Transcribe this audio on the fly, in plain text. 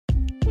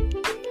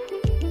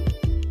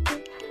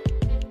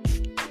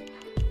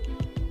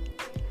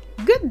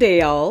Good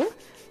day, all.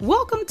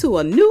 Welcome to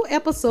a new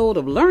episode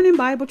of Learning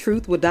Bible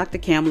Truth with Dr.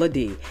 Kamala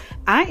D.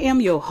 I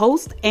am your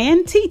host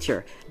and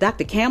teacher,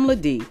 Dr. Kamala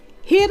D,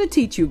 here to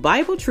teach you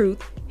Bible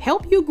truth,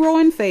 help you grow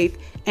in faith,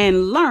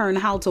 and learn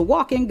how to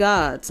walk in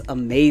God's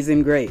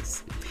amazing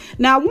grace.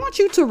 Now, I want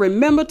you to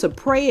remember to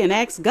pray and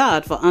ask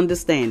God for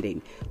understanding.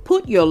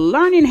 Put your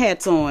learning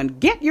hats on,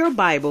 get your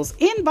Bibles,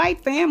 invite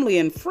family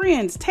and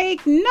friends,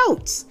 take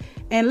notes,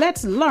 and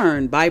let's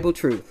learn Bible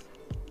truth.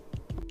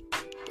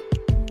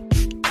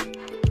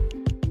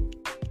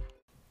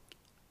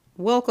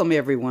 Welcome,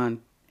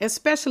 everyone,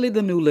 especially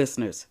the new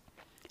listeners.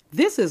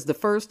 This is the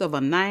first of a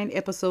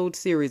 9-episode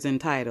series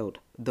entitled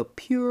The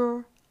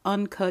Pure,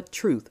 Uncut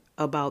Truth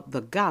About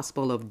the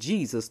Gospel of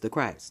Jesus the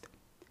Christ.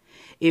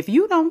 If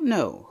you don't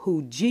know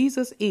who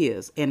Jesus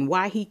is and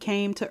why he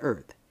came to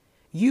earth,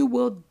 you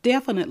will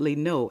definitely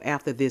know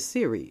after this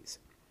series.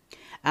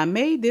 I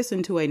made this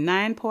into a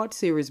 9-part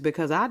series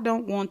because I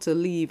don't want to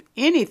leave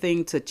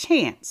anything to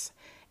chance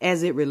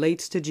as it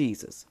relates to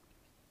Jesus.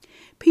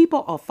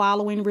 People are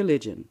following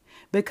religion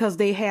because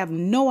they have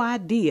no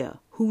idea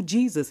who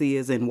Jesus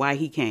is and why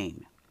he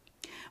came.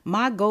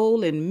 My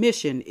goal and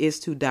mission is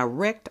to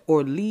direct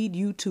or lead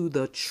you to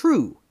the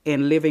true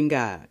and living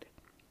God.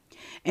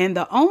 And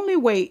the only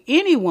way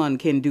anyone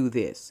can do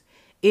this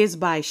is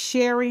by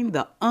sharing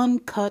the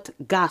uncut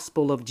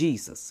gospel of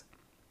Jesus.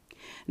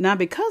 Now,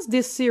 because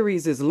this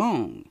series is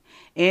long,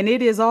 and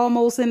it is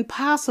almost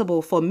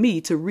impossible for me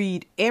to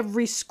read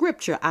every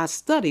scripture I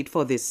studied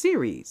for this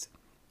series,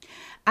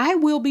 I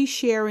will be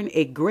sharing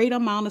a great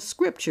amount of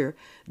scripture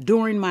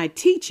during my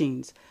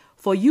teachings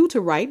for you to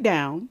write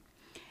down,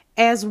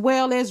 as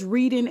well as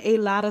reading a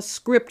lot of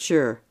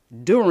scripture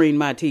during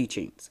my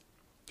teachings.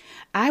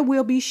 I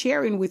will be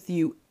sharing with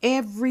you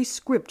every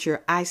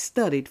scripture I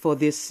studied for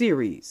this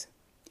series.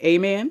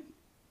 Amen.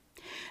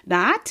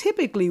 Now, I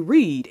typically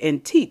read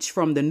and teach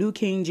from the New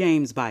King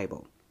James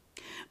Bible.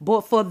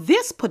 But for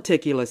this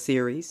particular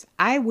series,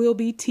 I will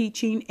be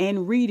teaching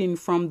and reading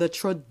from the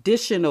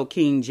traditional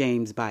King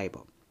James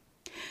Bible.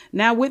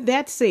 Now, with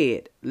that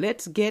said,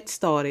 let's get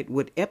started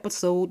with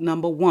episode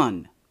number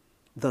 1,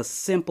 The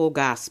Simple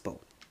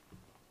Gospel.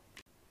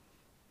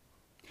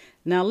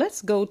 Now,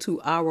 let's go to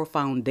our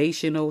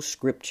foundational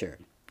scripture.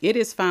 It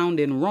is found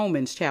in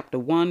Romans chapter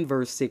 1,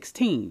 verse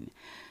 16.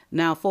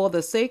 Now, for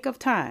the sake of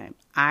time,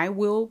 I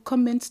will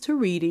commence to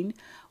reading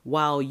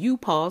while you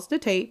pause the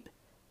tape,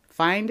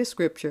 find the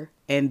scripture,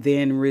 and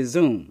then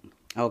resume.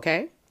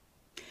 Okay?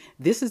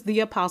 This is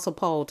the Apostle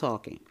Paul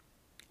talking.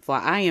 For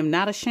I am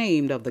not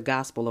ashamed of the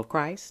gospel of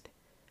Christ,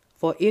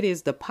 for it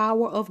is the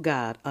power of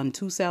God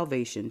unto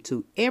salvation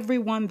to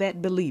everyone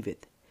that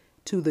believeth,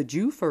 to the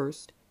Jew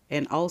first,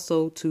 and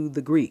also to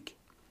the Greek.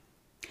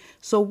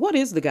 So what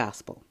is the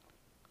gospel?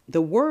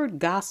 The word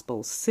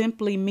gospel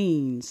simply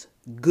means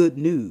good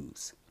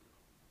news.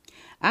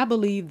 I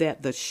believe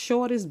that the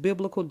shortest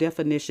biblical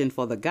definition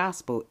for the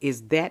gospel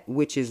is that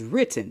which is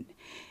written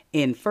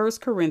in 1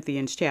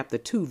 Corinthians chapter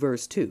 2,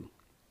 verse 2.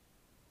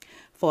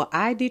 For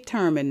I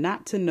determined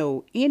not to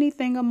know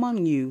anything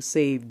among you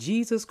save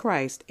Jesus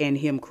Christ and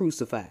him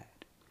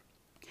crucified.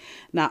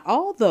 Now,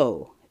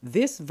 although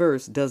this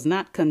verse does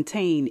not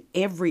contain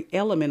every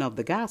element of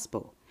the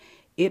gospel,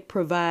 it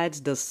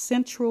provides the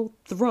central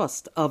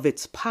thrust of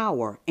its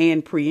power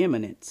and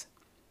preeminence.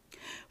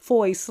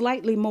 For a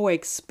slightly more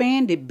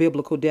expanded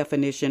biblical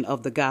definition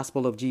of the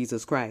gospel of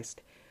Jesus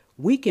Christ,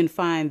 we can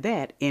find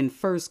that in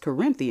 1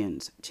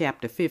 Corinthians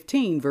chapter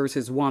 15,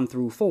 verses 1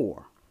 through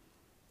 4.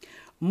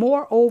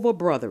 Moreover,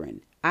 brethren,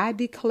 I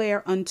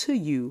declare unto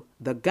you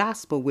the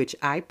gospel which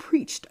I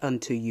preached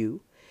unto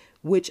you,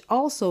 which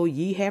also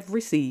ye have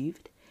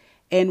received,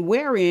 and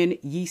wherein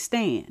ye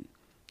stand,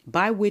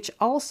 by which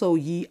also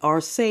ye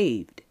are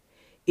saved,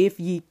 if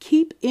ye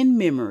keep in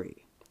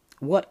memory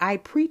what I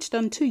preached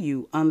unto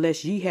you,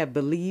 unless ye have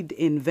believed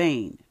in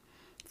vain.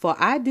 For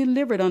I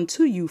delivered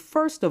unto you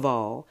first of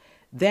all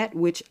that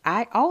which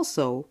I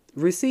also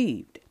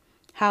received,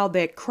 how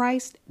that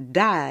Christ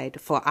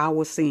died for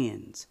our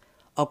sins,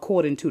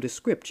 according to the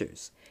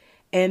scriptures,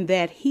 and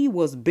that he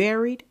was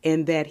buried,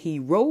 and that he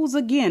rose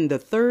again the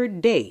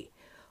third day,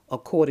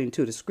 according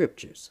to the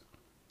scriptures.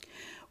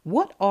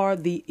 What are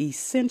the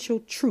essential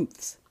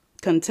truths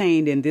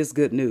contained in this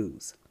good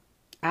news?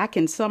 I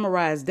can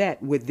summarize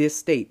that with this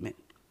statement.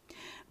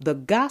 The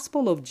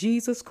gospel of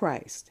Jesus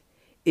Christ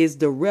is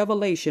the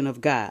revelation of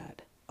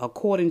God,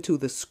 according to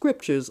the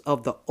scriptures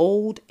of the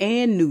Old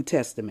and New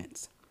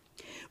Testaments,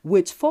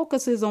 which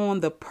focuses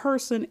on the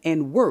person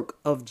and work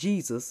of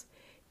Jesus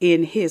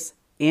in his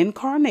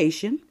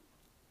incarnation,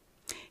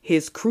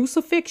 his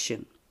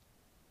crucifixion,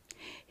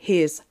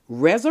 his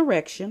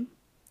resurrection,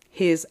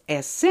 his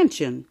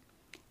ascension,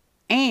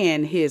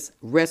 and his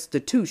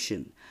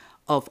restitution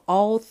of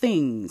all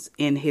things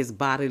in his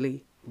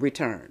bodily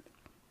return.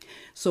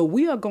 So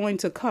we are going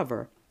to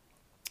cover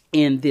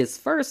in this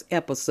first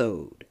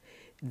episode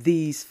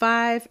these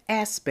 5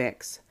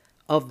 aspects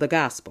of the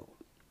gospel: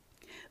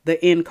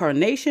 the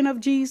incarnation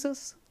of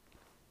Jesus,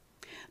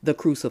 the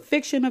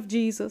crucifixion of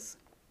Jesus,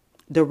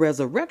 the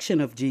resurrection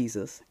of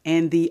Jesus,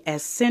 and the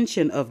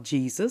ascension of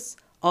Jesus,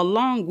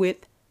 along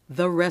with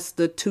the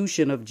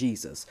restitution of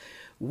Jesus.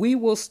 We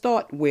will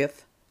start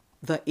with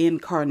the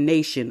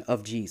incarnation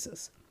of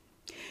Jesus.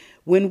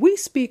 When we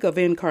speak of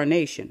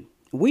incarnation,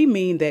 we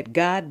mean that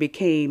God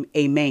became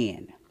a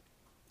man.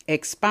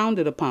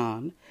 Expounded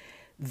upon,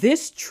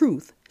 this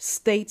truth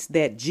states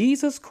that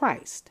Jesus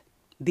Christ,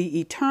 the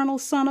eternal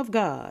Son of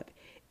God,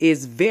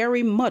 is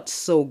very much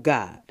so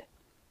God,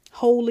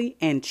 holy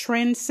and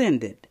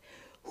transcendent,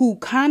 who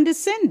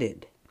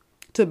condescended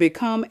to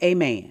become a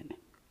man.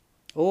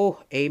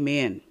 Oh,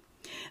 amen.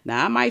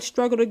 Now, I might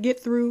struggle to get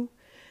through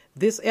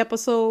this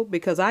episode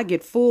because I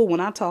get full when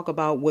I talk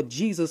about what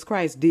Jesus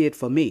Christ did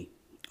for me.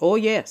 Oh,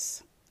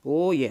 yes.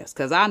 Oh, yes.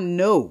 Because I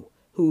know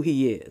who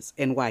he is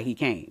and why he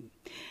came.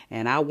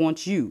 And I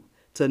want you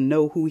to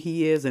know who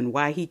he is and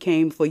why he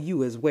came for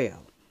you as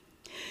well.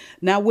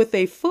 Now, with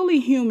a fully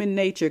human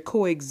nature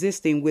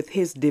coexisting with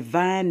his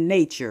divine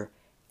nature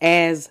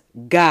as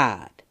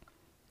God,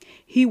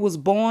 he was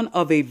born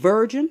of a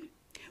virgin,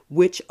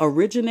 which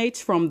originates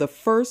from the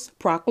first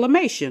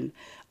proclamation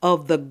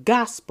of the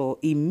gospel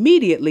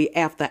immediately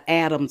after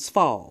Adam's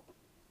fall.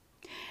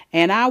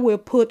 And I will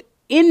put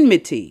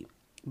enmity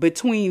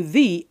between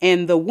thee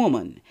and the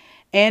woman,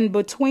 and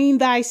between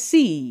thy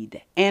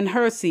seed and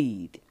her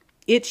seed.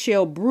 It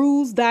shall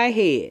bruise thy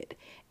head,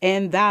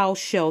 and thou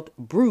shalt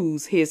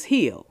bruise his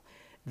heel.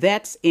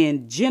 That's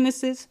in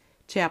Genesis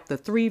chapter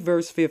 3,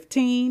 verse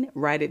 15.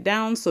 Write it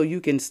down so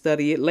you can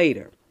study it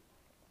later.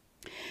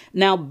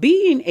 Now,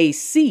 being a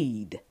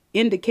seed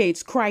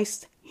indicates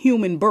Christ's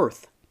human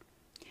birth.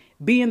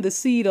 Being the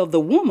seed of the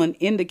woman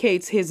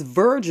indicates his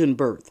virgin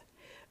birth,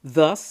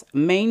 thus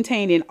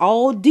maintaining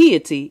all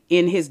deity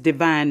in his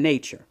divine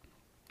nature.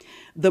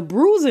 The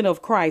bruising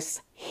of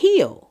Christ's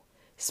heel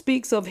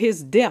speaks of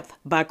his death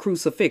by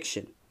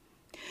crucifixion.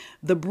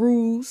 The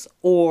bruise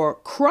or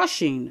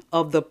crushing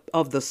of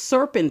the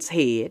serpent's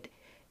head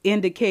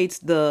indicates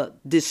the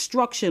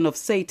destruction of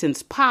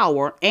Satan's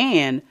power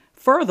and,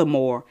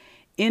 furthermore,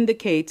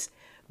 indicates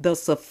the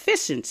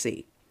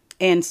sufficiency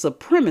and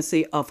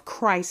supremacy of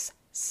Christ's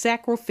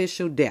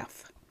sacrificial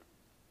death.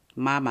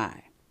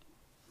 My.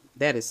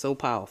 That is so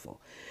powerful.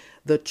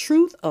 The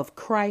truth of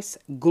Christ's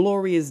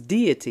glorious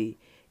deity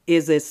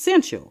is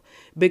essential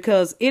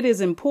because it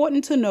is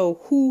important to know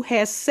who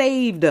has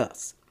saved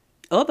us.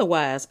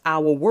 Otherwise,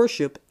 our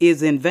worship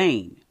is in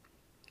vain.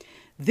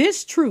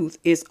 This truth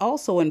is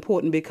also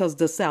important because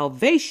the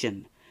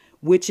salvation,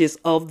 which is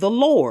of the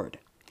Lord,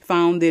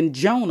 found in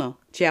Jonah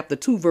chapter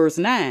 2, verse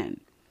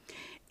 9,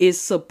 is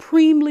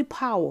supremely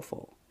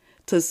powerful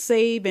to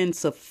save and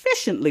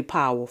sufficiently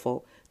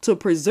powerful to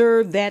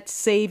preserve that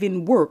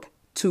saving work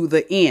to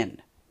the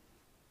end.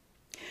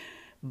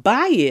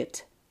 By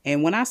it,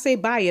 and when I say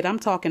by it, I'm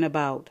talking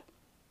about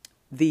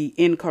the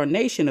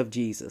incarnation of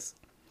Jesus.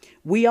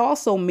 We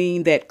also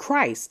mean that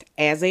Christ,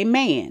 as a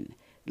man,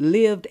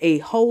 lived a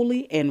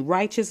holy and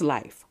righteous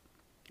life,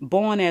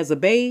 born as a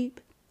babe,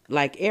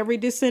 like every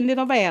descendant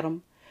of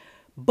Adam,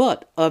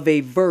 but of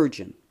a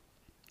virgin.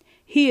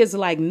 He is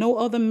like no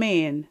other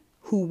man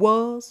who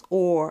was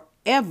or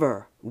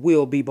ever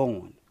will be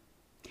born.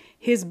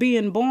 His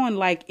being born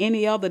like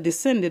any other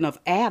descendant of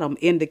Adam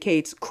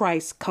indicates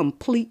Christ's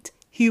complete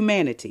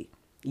humanity.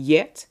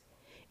 Yet,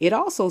 it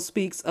also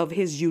speaks of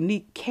his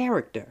unique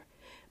character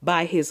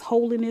by his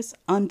holiness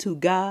unto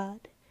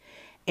God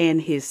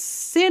and his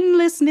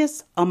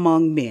sinlessness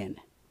among men.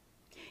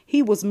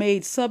 He was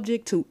made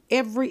subject to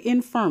every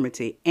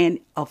infirmity and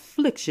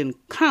affliction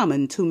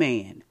common to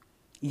man,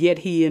 yet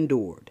he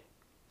endured.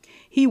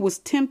 He was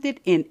tempted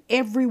in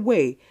every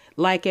way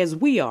like as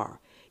we are,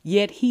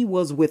 yet he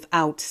was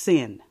without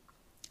sin,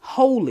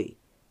 holy,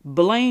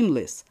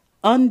 blameless,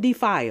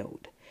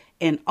 undefiled,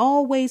 and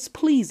always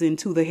pleasing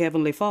to the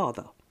Heavenly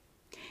Father.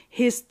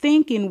 His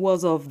thinking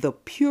was of the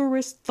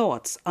purest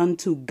thoughts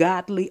unto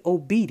godly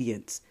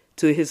obedience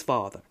to his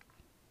Father.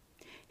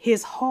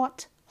 His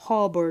heart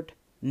harbored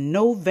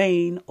no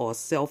vain or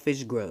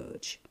selfish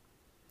grudge.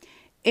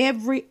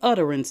 Every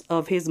utterance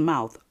of his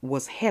mouth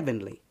was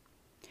heavenly,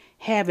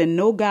 having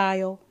no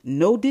guile,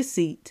 no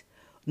deceit,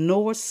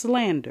 nor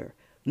slander,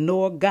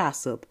 nor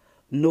gossip,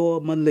 nor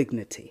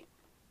malignity.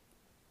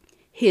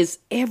 His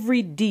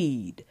every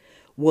deed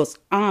was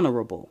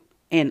honorable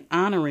and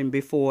honoring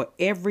before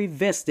every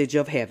vestige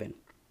of heaven.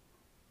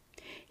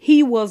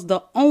 He was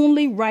the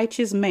only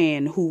righteous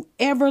man who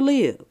ever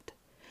lived,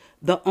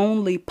 the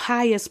only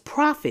pious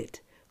prophet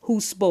who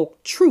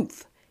spoke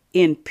truth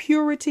in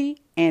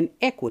purity and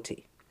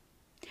equity,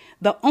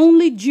 the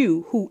only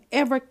Jew who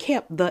ever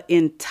kept the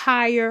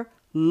entire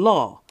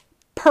law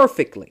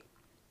perfectly,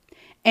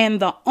 and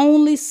the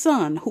only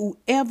son who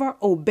ever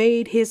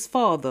obeyed his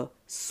father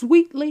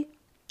sweetly,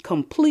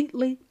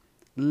 completely,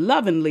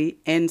 lovingly,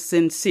 and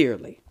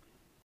sincerely.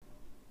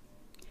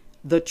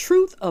 The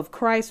truth of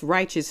Christ's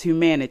righteous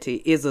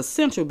humanity is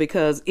essential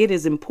because it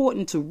is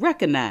important to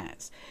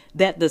recognize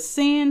that the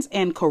sins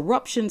and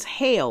corruptions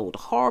held,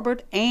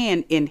 harbored,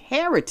 and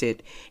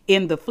inherited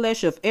in the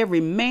flesh of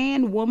every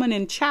man, woman,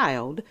 and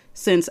child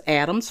since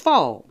Adam's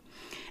fall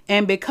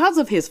and because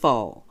of his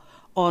fall,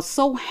 are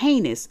so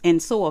heinous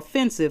and so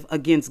offensive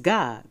against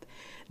God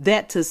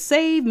that to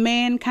save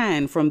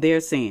mankind from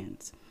their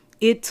sins,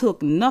 it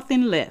took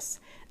nothing less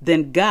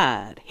than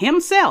God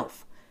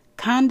himself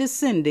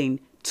condescending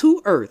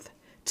to earth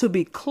to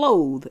be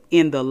clothed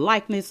in the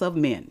likeness of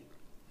men.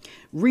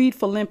 Read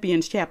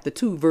Philippians chapter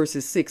 2,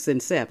 verses 6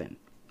 and 7.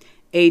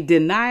 A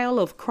denial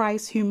of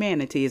Christ's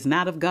humanity is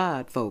not of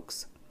God,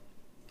 folks.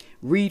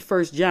 Read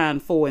 1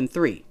 John 4 and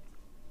 3.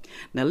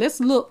 Now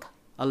let's look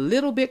a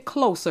little bit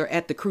closer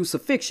at the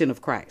crucifixion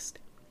of Christ.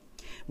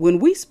 When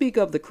we speak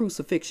of the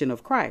crucifixion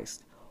of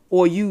Christ,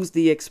 or use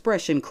the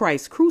expression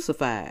Christ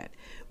crucified,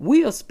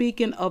 we are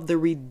speaking of the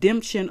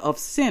redemption of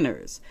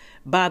sinners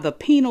by the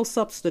penal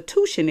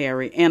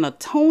substitutionary and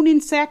atoning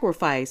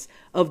sacrifice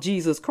of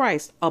Jesus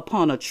Christ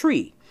upon a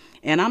tree.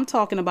 And I'm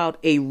talking about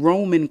a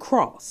Roman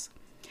cross,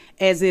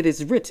 as it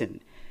is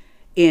written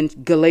in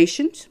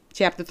Galatians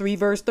chapter 3,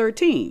 verse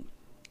 13.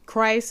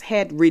 Christ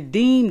had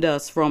redeemed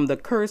us from the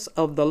curse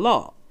of the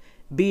law,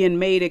 being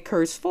made a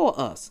curse for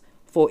us.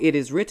 For it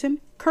is written,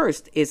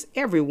 cursed is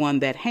everyone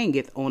that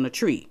hangeth on a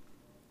tree.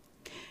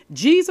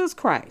 Jesus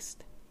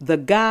Christ, the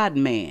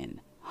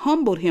God-man,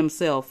 humbled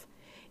himself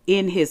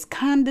in his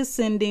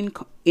condescending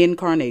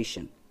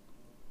incarnation.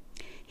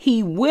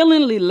 He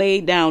willingly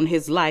laid down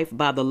his life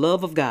by the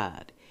love of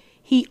God.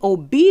 He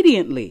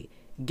obediently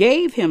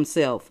gave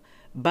himself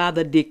by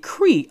the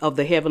decree of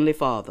the Heavenly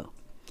Father.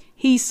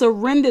 He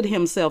surrendered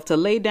himself to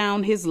lay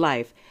down his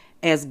life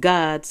as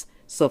God's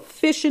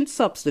sufficient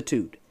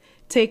substitute,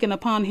 taking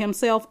upon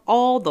himself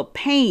all the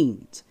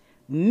pains,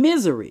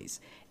 miseries,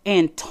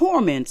 and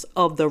torments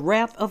of the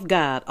wrath of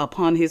God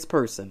upon his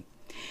person,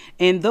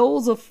 and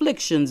those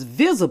afflictions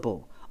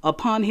visible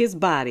upon his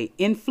body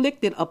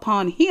inflicted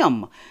upon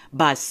him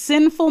by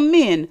sinful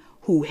men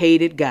who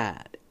hated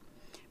God.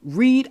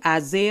 Read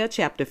Isaiah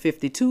chapter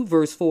 52,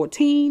 verse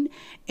 14,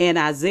 and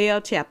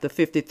Isaiah chapter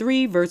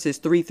 53, verses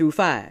 3 through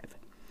 5.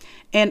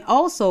 And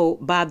also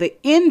by the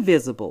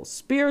invisible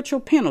spiritual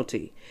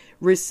penalty,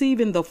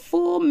 receiving the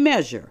full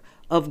measure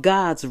of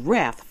God's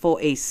wrath for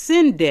a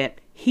sin debt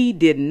he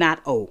did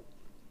not owe.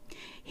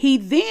 He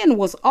then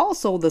was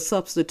also the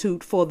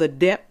substitute for the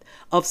debt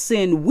of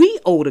sin we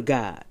owe to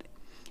God,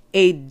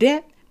 a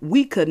debt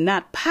we could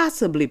not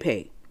possibly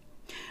pay.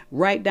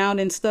 Write down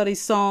and study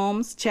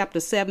Psalms chapter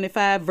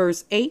 75,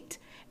 verse 8,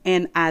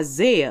 and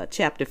Isaiah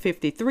chapter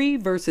 53,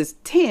 verses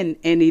 10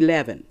 and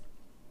 11.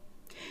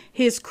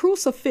 His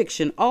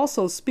crucifixion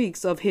also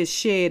speaks of his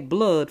shed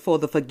blood for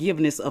the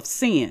forgiveness of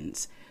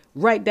sins.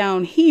 Write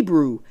down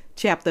Hebrew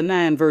chapter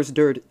 9, verse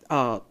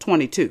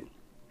 22.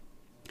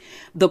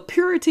 The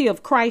purity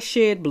of Christ's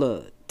shed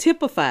blood,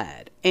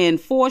 typified and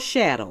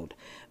foreshadowed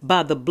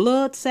by the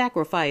blood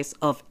sacrifice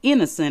of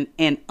innocent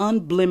and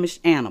unblemished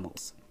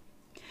animals,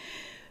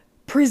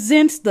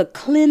 presents the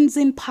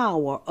cleansing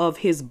power of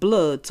his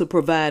blood to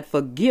provide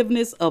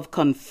forgiveness of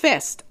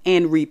confessed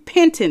and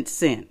repentant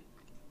sin.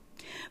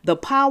 The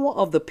power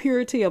of the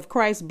purity of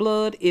Christ's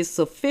blood is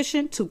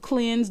sufficient to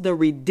cleanse the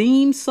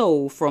redeemed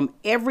soul from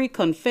every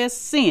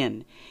confessed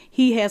sin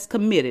he has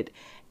committed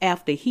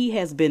after he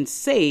has been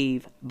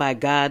saved by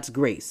God's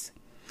grace.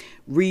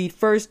 Read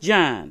 1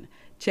 John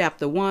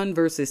chapter 1,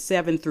 verses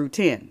 7 through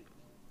 10.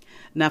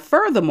 Now,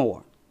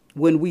 furthermore,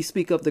 when we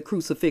speak of the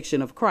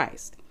crucifixion of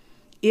Christ,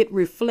 it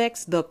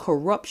reflects the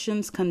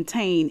corruptions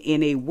contained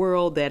in a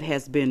world that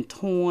has been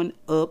torn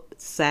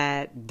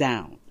upside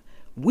down.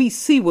 We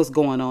see what's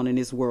going on in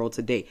this world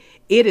today.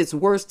 It is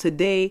worse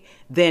today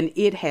than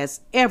it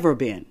has ever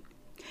been.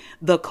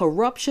 The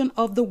corruption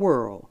of the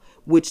world,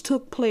 which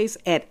took place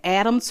at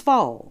Adam's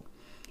fall,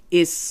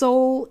 is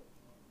so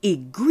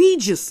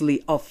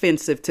egregiously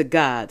offensive to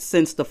God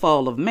since the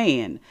fall of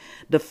man.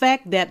 The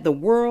fact that the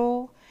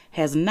world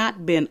has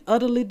not been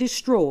utterly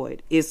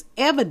destroyed is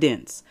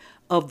evidence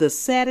of the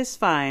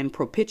satisfying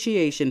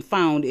propitiation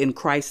found in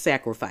Christ's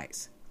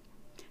sacrifice.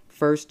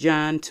 1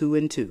 John 2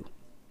 and 2.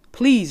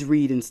 Please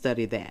read and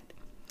study that.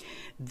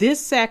 This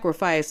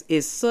sacrifice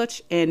is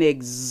such an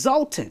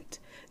exultant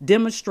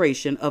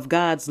demonstration of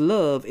God's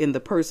love in the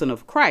person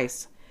of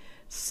Christ,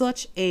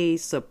 such a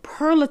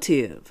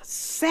superlative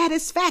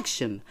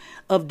satisfaction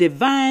of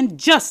divine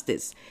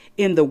justice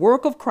in the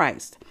work of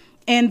Christ,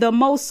 and the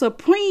most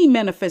supreme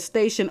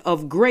manifestation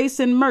of grace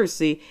and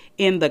mercy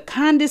in the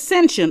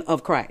condescension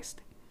of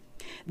Christ,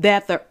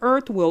 that the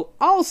earth will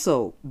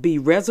also be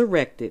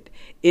resurrected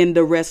in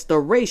the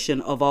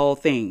restoration of all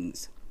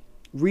things.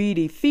 Read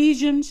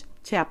Ephesians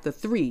chapter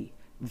 3,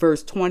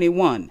 verse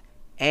 21.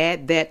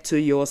 Add that to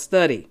your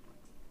study.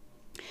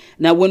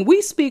 Now, when we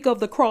speak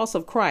of the cross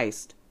of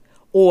Christ,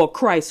 or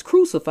Christ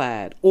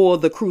crucified, or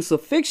the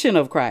crucifixion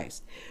of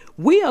Christ,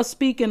 we are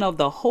speaking of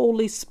the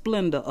holy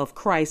splendor of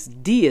Christ's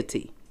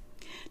deity,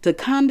 to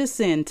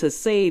condescend to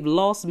save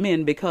lost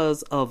men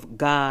because of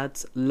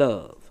God's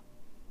love.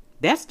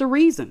 That's the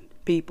reason,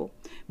 people,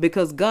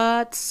 because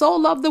God so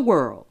loved the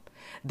world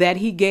that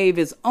he gave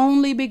his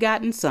only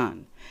begotten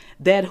Son,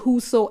 that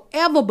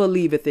whosoever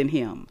believeth in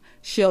him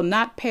shall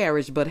not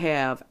perish but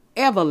have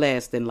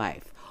everlasting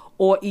life,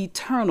 or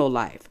eternal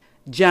life,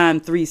 John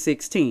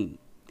 3:16.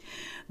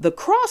 The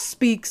cross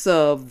speaks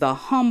of the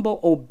humble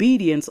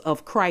obedience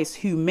of Christ's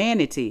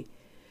humanity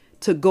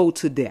to go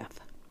to death.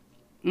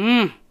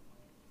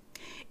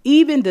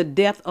 Even the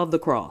death of the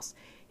cross,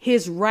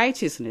 his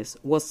righteousness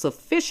was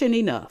sufficient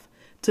enough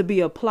to be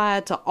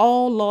applied to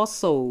all lost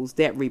souls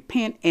that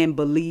repent and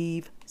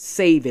believe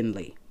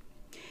savingly.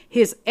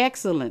 His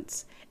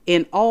excellence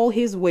in all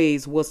his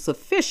ways was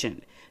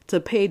sufficient to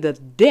pay the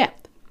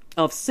debt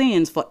of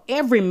sins for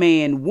every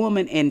man,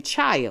 woman, and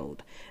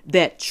child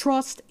that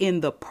trust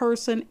in the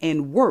person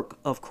and work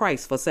of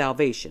Christ for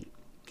salvation.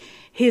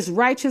 His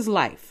righteous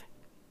life,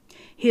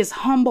 his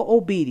humble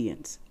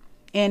obedience,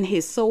 and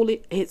his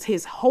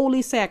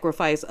holy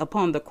sacrifice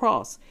upon the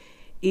cross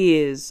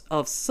is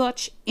of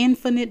such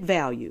infinite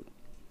value.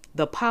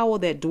 The power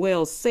that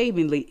dwells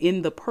savingly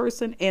in the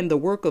person and the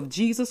work of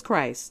Jesus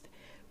Christ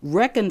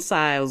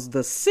reconciles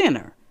the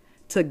sinner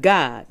to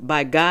God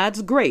by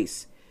God's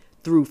grace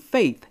through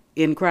faith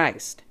in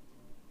Christ.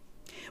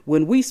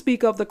 When we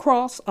speak of the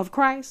cross of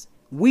Christ,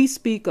 we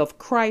speak of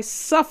Christ's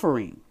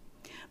suffering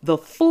the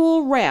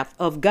full wrath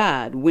of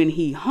God when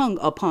he hung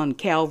upon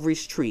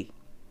Calvary's tree.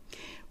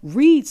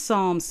 Read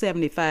Psalm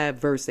 75,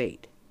 verse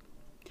 8.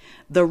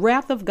 The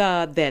wrath of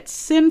God that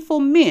sinful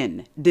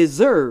men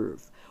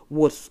deserve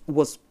was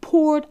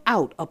poured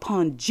out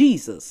upon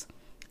Jesus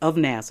of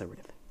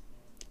Nazareth,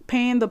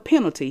 paying the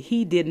penalty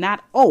he did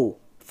not owe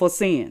for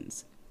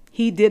sins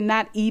he did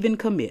not even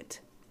commit.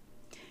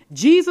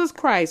 Jesus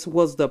Christ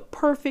was the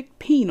perfect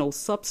penal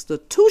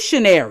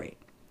substitutionary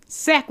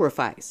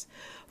sacrifice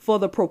for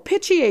the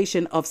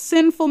propitiation of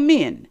sinful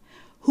men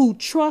who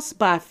trust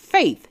by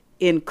faith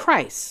in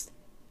Christ's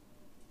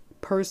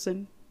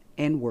person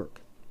and work.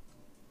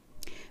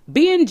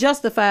 Being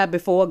justified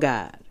before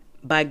God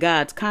by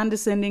God's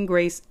condescending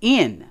grace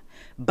in,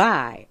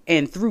 by,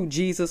 and through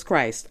Jesus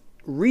Christ.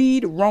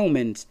 Read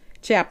Romans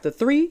chapter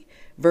 3,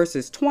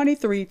 verses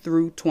 23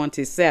 through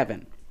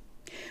 27.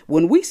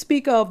 When we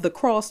speak of the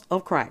cross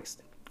of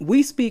Christ,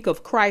 we speak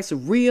of Christ's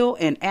real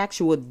and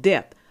actual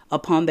death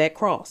upon that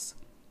cross.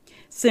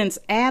 Since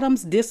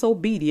Adam's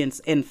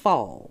disobedience and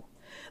fall,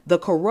 the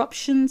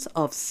corruptions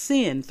of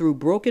sin through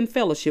broken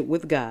fellowship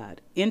with God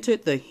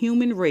entered the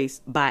human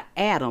race by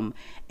Adam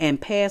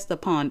and passed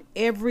upon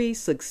every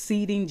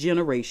succeeding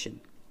generation.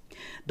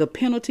 The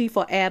penalty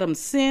for Adam's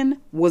sin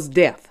was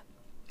death,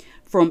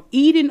 from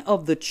eating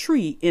of the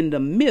tree in the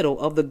middle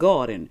of the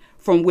garden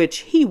from which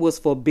he was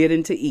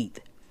forbidden to eat.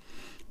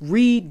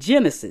 Read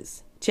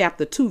Genesis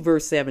chapter 2,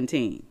 verse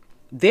 17.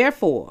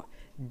 Therefore,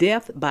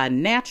 death by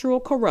natural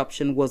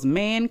corruption was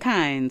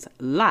mankind's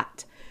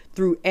lot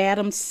through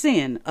Adam's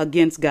sin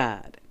against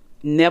God.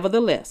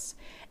 Nevertheless,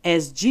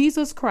 as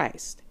Jesus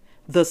Christ,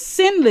 the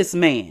sinless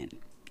man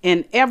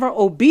and ever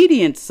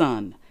obedient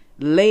Son,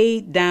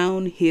 laid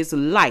down his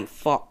life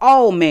for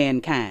all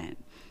mankind.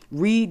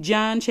 Read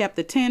John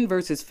chapter 10,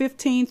 verses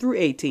 15 through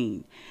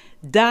 18.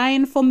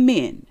 Dying for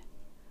men,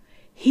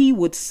 he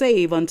would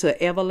save unto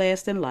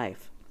everlasting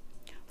life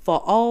for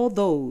all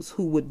those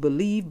who would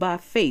believe by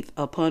faith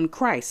upon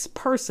Christ's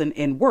person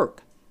and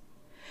work.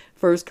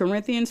 1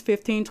 Corinthians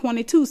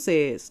 15:22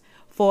 says,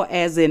 For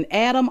as in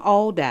Adam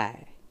all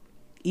die,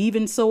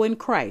 even so in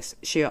Christ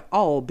shall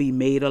all be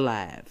made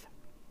alive.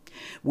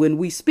 When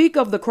we speak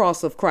of the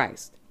cross of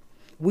Christ,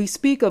 we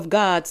speak of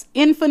God's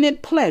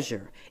infinite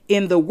pleasure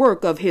in the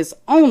work of his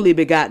only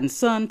begotten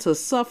Son to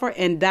suffer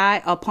and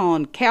die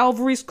upon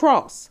Calvary's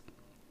cross.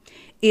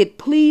 It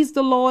pleased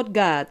the Lord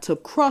God to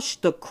crush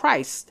the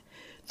Christ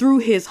through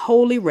his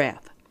holy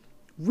wrath.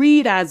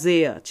 Read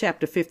Isaiah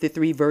chapter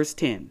 53, verse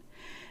 10.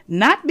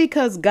 Not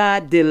because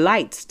God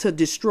delights to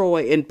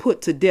destroy and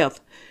put to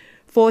death,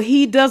 for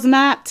he does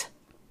not.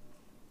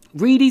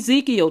 Read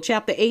Ezekiel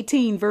chapter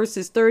 18,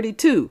 verses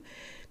 32,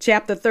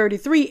 chapter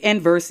 33,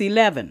 and verse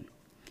 11.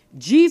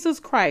 Jesus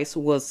Christ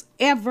was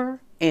ever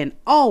and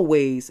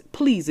always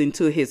pleasing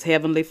to his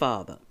heavenly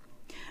Father.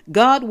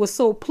 God was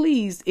so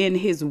pleased in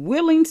his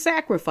willing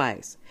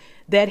sacrifice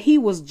that he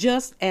was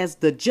just as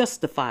the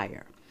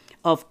justifier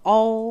of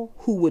all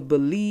who would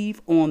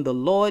believe on the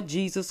Lord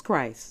Jesus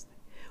Christ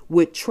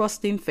with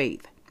trusting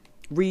faith.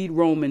 Read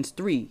Romans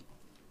 3,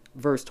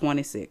 verse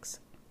 26.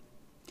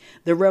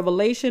 The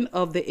revelation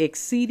of the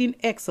exceeding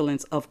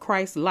excellence of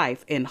Christ's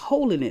life and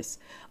holiness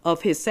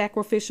of his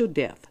sacrificial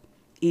death,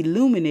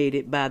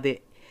 illuminated by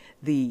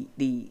the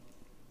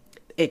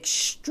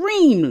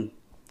extreme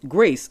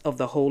grace of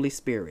the Holy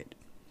Spirit,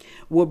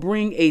 will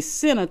bring a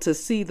sinner to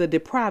see the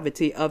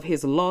depravity of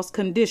his lost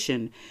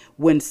condition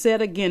when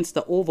set against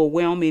the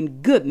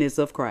overwhelming goodness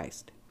of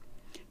Christ.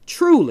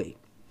 Truly,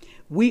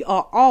 we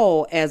are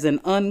all as an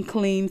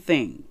unclean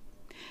thing,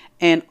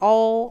 and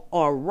all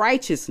our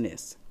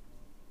righteousness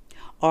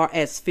are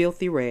as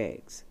filthy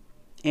rags,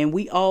 and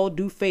we all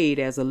do fade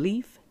as a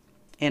leaf,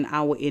 and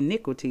our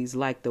iniquities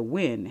like the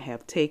wind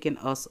have taken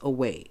us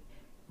away.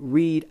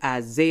 Read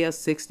Isaiah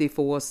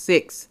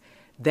 64:6.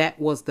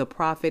 That was the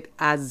prophet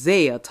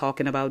Isaiah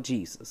talking about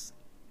Jesus.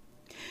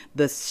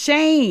 The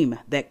shame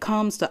that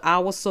comes to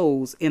our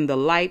souls in the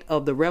light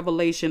of the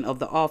revelation of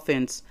the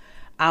offense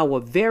our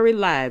very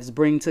lives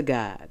bring to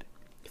God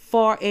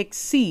far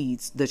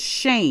exceeds the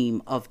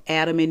shame of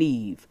Adam and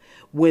Eve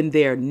when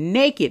their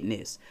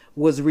nakedness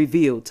was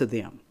revealed to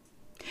them.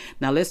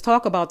 Now let's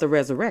talk about the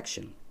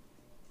resurrection.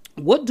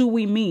 What do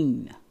we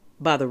mean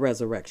by the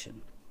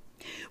resurrection?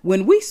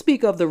 When we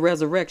speak of the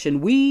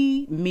resurrection,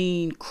 we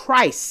mean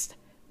Christ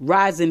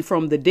rising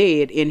from the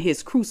dead in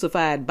his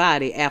crucified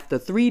body after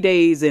 3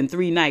 days and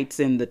 3 nights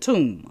in the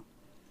tomb.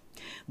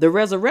 The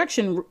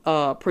resurrection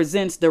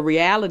presents the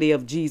reality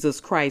of Jesus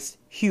Christ's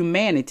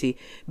humanity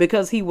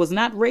because he was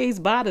not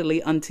raised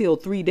bodily until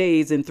 3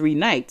 days and 3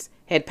 nights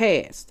had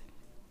passed.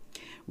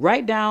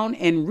 Write down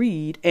and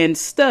read and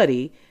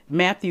study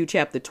Matthew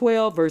chapter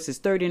 12, verses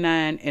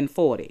 39 and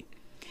 40.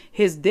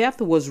 His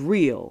death was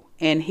real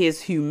and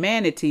his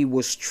humanity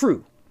was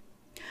true.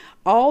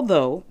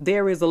 Although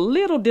there is a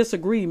little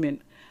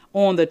disagreement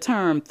on the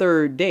term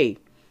third day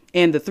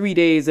and the 3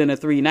 days and the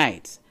 3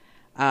 nights.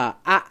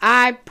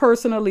 I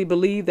personally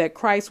believe that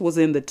Christ was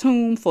in the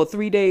tomb for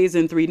 3 days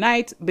and 3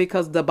 nights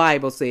because the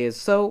Bible says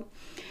so.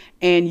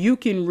 And you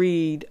can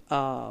read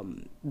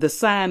the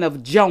sign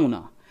of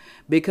Jonah,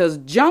 because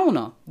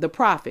Jonah, the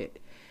prophet,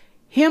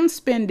 him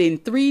spending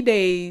 3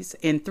 days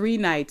and 3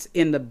 nights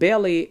in the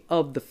belly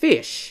of the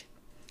fish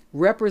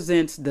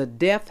represents the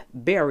death,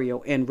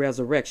 burial, and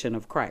resurrection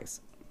of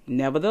Christ.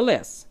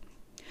 Nevertheless,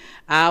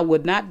 I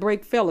would not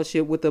break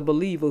fellowship with a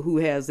believer who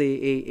has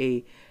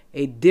a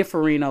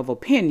differing of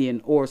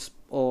opinion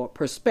or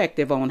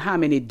perspective on how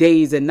many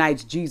days and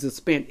nights Jesus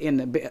spent in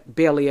the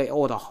belly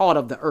or the heart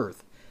of the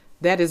earth.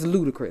 That is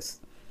ludicrous.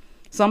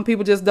 Some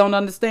people just don't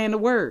understand the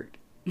word.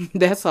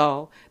 That's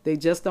all. They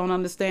just don't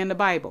understand the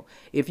Bible.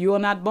 If you are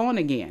not born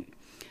again,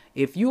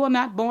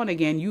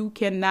 you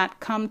cannot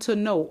come to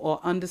know or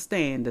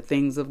understand the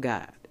things of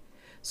God.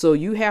 So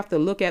you have to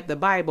look at the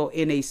Bible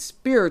in a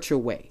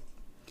spiritual way.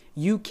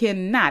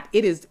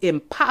 It is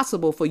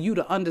impossible for you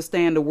to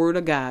understand the word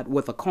of God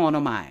with a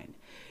carnal mind.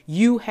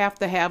 You have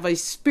to have a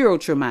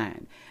spiritual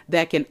mind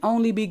that can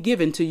only be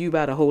given to you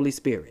by the Holy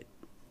Spirit.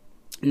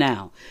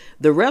 Now,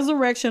 the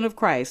resurrection of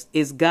Christ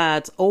is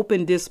God's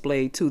open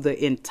display to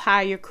the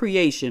entire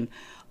creation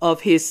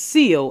of his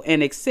seal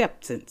and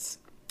acceptance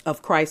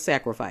of Christ's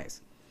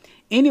sacrifice.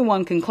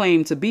 Anyone can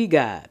claim to be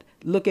God.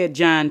 Look at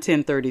John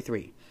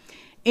 10:33.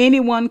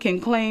 Anyone can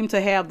claim to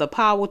have the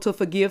power to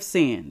forgive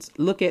sins.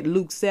 Look at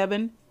Luke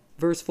 7,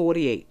 verse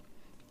 48.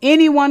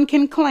 Anyone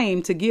can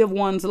claim to give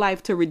one's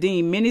life to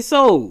redeem many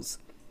souls.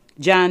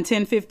 John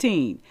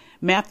 10:15,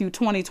 Matthew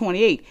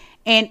 20:28.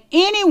 And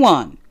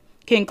anyone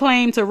can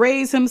claim to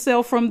raise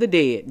himself from the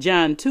dead.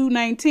 John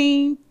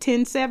 2:19,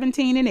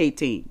 10:17, and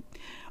 18.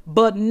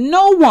 But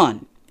no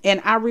one,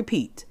 and I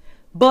repeat,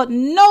 but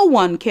no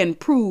one can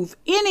prove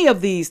any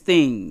of these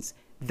things,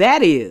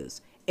 that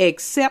is,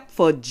 except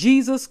for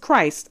Jesus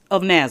Christ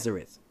of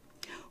Nazareth,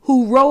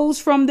 who rose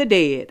from the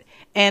dead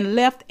and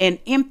left an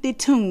empty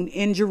tomb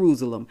in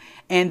Jerusalem,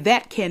 and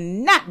that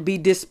cannot be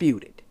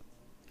disputed.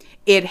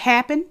 It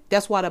happened.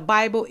 That's why the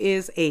Bible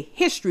is a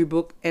history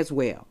book as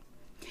well.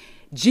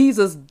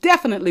 Jesus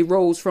definitely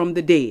rose from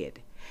the dead,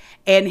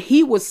 and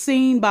he was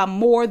seen by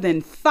more than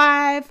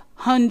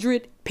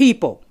 500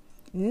 people.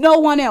 No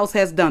one else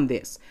has done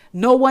this.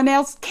 No one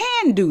else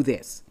can do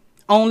this.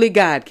 Only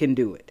God can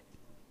do it.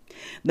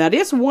 Now,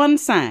 this one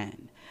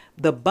sign,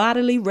 the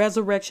bodily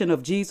resurrection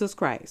of Jesus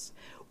Christ,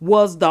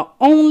 was the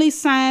only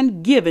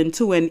sign given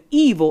to an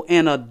evil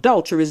and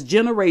adulterous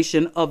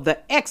generation of the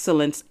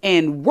excellence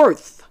and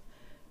worth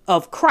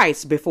of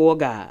Christ before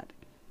God.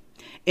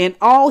 And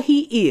all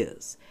he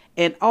is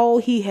and all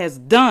he has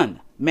done,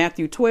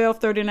 Matthew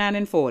 12:39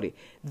 and 40.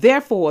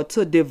 Therefore,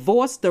 to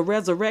divorce the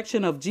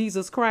resurrection of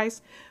Jesus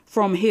Christ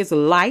from his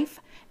life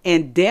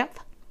and death,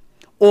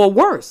 or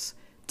worse,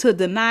 to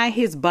deny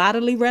his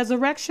bodily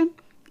resurrection,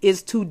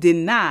 is to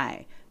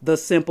deny the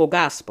simple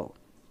gospel.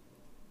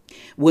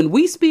 When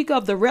we speak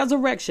of the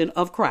resurrection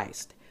of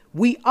Christ,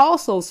 we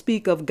also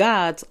speak of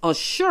God's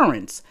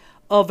assurance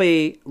of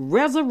a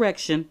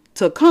resurrection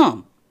to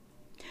come.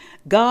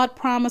 God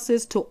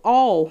promises to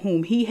all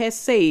whom he has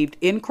saved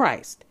in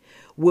Christ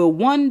will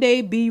one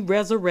day be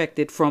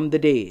resurrected from the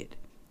dead.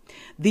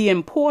 The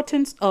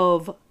importance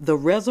of the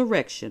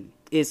resurrection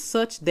is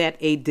such that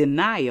a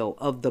denial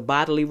of the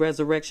bodily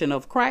resurrection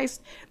of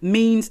Christ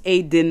means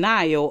a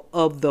denial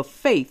of the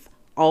faith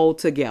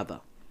altogether.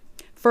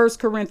 1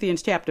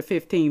 Corinthians chapter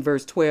 15,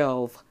 verse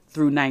 12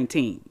 through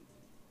 19.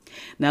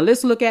 Now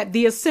let's look at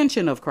the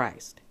ascension of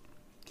Christ.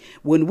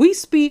 When we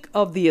speak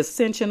of the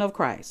ascension of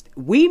Christ,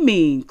 we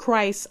mean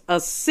Christ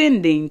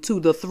ascending to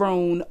the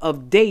throne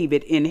of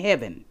David in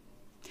heaven.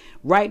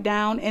 Write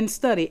down and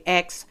study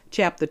Acts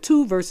chapter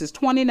 2, verses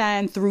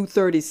 29 through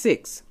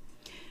 36.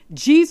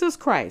 Jesus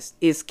Christ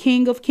is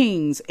King of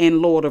Kings and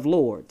Lord of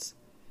Lords.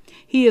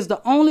 He is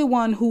the only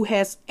one who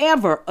has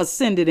ever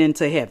ascended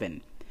into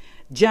heaven.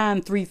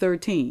 John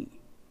 3:13.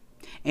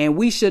 And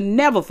we should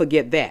never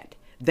forget that.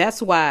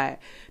 That's why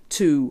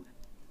to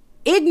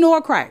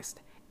ignore Christ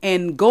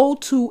and go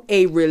to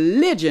a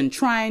religion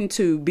trying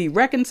to be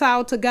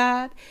reconciled to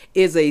God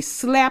is a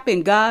slap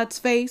in God's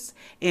face,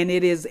 and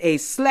it is a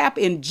slap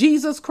in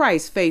Jesus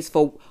Christ's face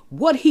for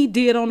what he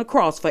did on the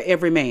cross for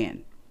every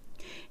man.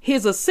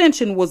 His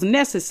ascension was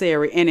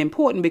necessary and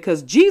important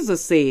because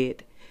Jesus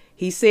said,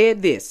 he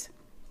said this,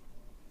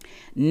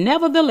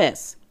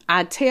 "Nevertheless,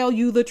 I tell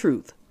you the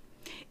truth.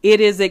 It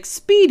is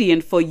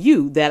expedient for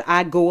you that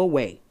I go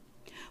away.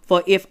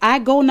 For if I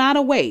go not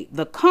away,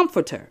 the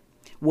Comforter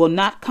will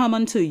not come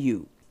unto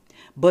you.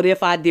 But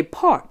if I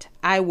depart,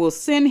 I will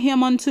send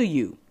him unto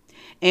you.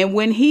 And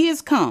when he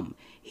is come,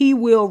 he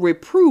will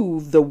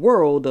reprove the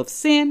world of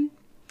sin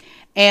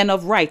and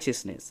of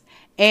righteousness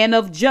and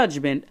of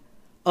judgment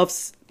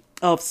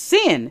of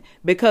sin,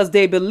 because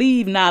they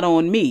believe not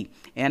on me."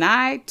 And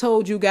I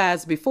told you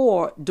guys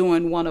before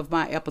during one of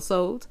my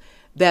episodes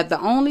that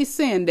the only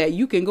sin that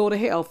you can go to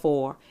hell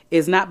for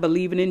is not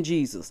believing in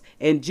Jesus.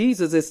 And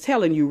Jesus is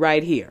telling you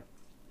right here.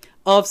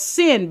 Of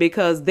sin,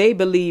 because they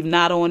believe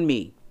not on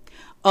me.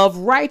 Of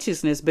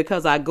righteousness,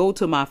 because I go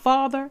to my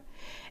Father,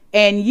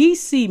 and ye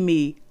see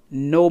me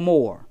no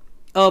more.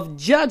 Of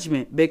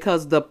judgment,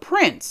 because the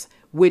prince,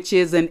 which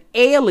is an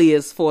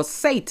alias for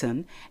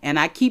Satan, and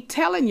I keep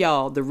telling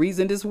y'all the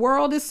reason this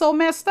world is so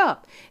messed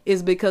up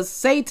is because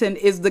Satan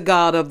is the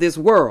god of this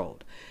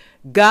world.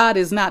 God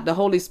is not. The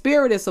Holy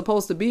Spirit is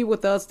supposed to be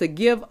with us to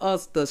give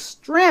us the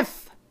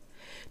strength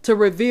to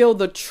reveal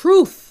the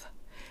truth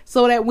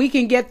so that we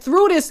can get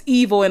through this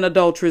evil and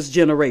adulterous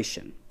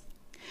generation.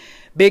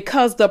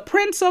 Because the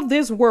prince of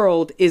this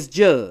world is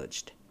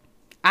judged.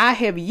 I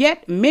have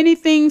yet many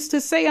things to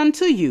say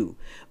unto you,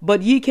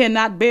 but ye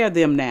cannot bear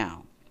them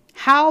now.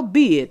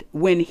 Howbeit,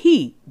 when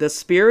he, the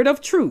Spirit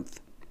of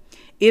truth,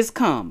 is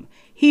come,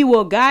 he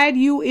will guide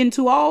you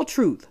into all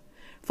truth.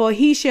 For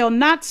he shall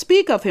not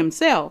speak of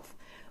himself,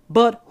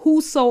 but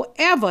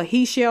whatsoever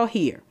he shall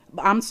hear,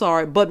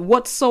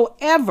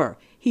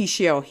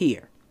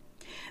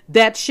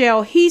 that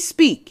shall he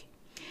speak,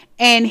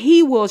 and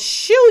he will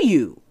shew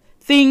you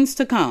things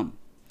to come.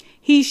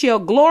 He shall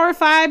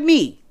glorify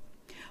me,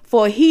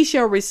 for he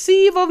shall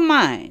receive of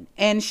mine,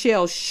 and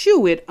shall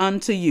shew it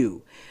unto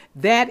you.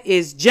 That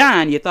is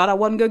John. You thought I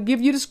wasn't going to give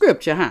you the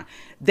scripture, huh?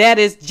 That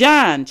is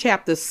John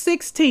chapter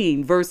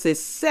 16,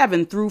 verses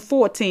 7 through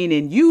 14,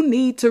 and you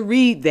need to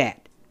read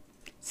that.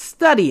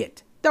 Study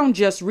it. Don't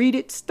just read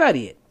it,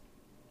 study it.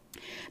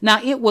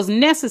 Now, it was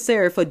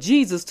necessary for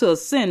Jesus to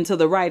ascend to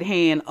the right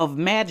hand of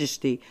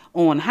majesty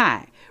on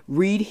high.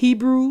 Read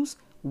Hebrews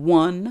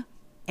 1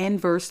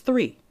 and verse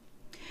 3.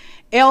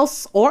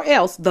 Else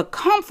the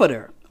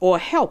Comforter or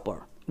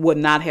Helper would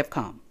not have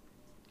come.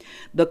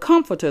 The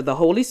Comforter, the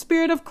Holy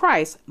Spirit of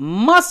Christ,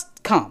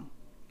 must come.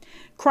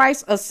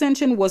 Christ's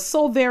ascension was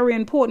so very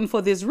important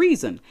for this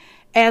reason,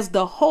 as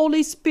the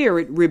Holy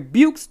Spirit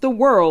rebukes the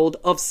world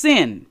of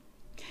sin,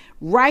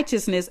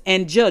 righteousness,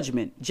 and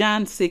judgment.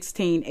 John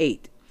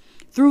 16:8.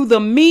 Through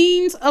the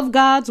means of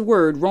God's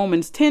word,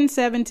 Romans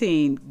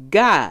 10:17,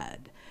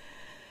 God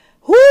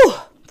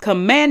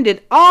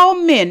commanded all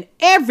men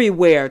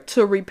everywhere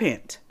to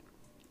repent.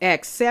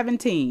 Acts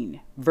 17,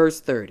 verse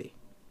 30.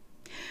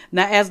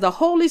 Now, as the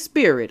Holy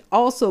Spirit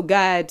also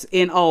guides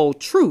in all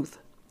truth,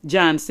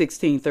 John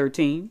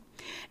 16:13,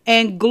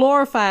 and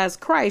glorifies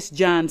Christ,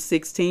 John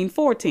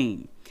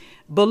 16:14,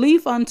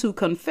 belief unto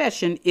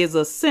confession is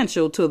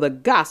essential to the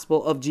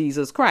gospel of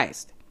Jesus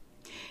Christ.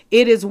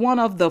 It is one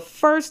of the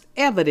first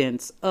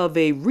evidence of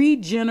a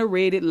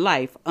regenerated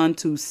life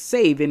unto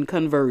saving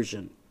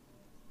conversion.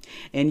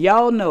 And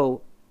y'all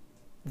know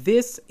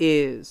this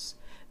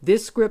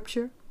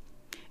scripture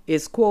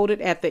is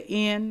quoted at the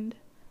end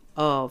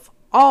of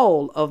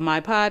all of my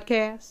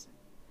podcasts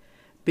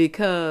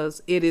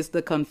because it is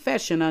the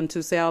confession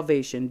unto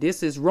salvation.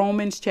 This is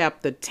Romans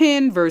chapter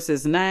 10,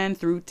 verses 9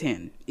 through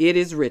 10. It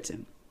is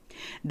written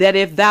that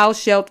if thou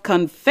shalt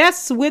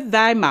confess with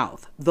thy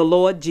mouth the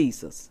Lord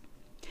Jesus,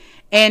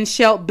 and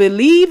shalt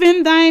believe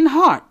in thine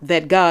heart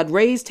that God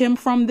raised him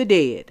from the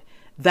dead,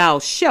 thou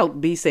shalt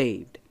be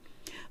saved.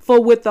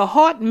 For with the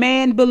heart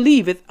man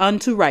believeth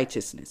unto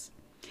righteousness,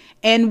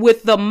 and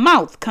with the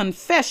mouth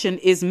confession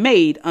is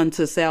made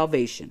unto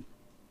salvation.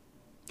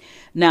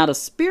 Now the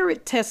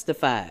Spirit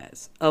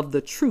testifies of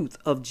the truth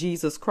of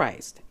Jesus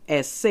Christ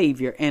as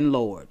Savior and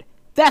Lord.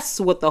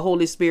 That's what the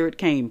Holy Spirit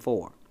came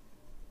for.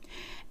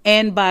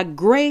 And by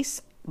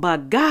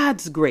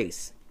God's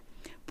grace,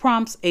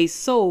 prompts a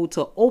soul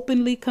to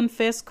openly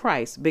confess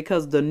Christ,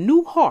 because the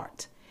new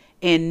heart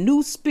and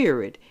new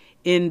spirit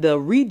in the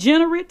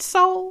regenerate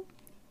soul,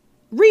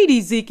 read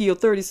Ezekiel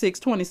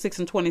 36:26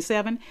 and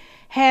 27,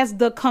 has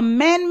the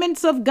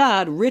commandments of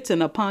God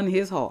written upon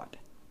his heart.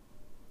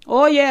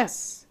 Oh,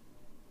 yes.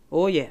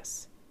 Oh,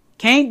 yes.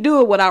 Can't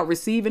do it without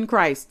receiving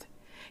Christ.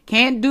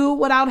 Can't do it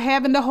without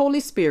having the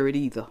Holy Spirit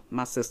either,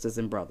 my sisters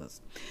and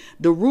brothers.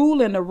 The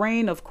rule and the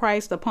reign of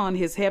Christ upon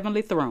his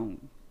heavenly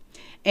throne,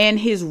 and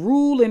his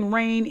rule and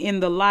reign in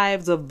the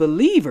lives of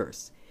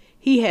believers,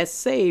 he has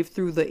saved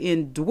through the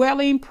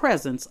indwelling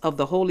presence of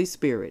the Holy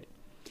Spirit,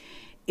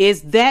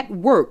 is that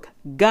work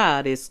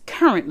God is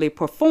currently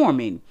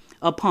performing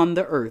upon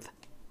the earth.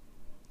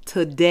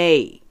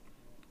 Today,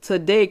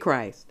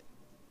 Christ.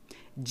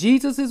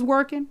 Jesus is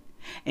working,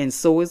 and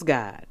so is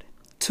God.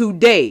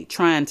 Today,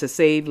 trying to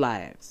save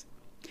lives.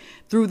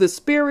 Through the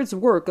Spirit's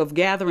work of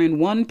gathering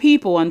one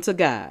people unto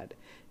God,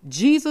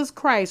 Jesus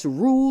Christ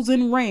rules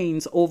and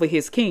reigns over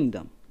his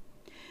kingdom.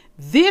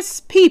 This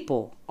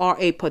people are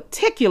a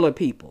particular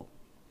people,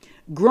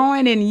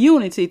 growing in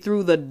unity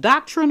through the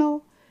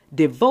doctrinal,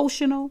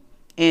 devotional,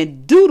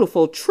 and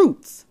dutiful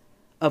truths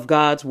of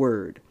God's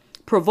word,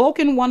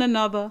 provoking one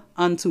another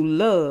unto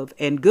love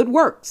and good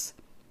works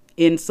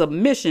in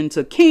submission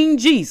to King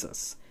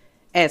Jesus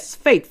as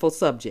faithful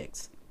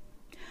subjects,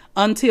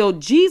 until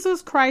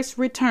Jesus Christ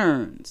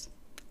returns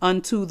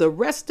unto the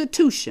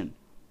restitution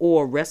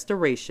or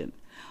restoration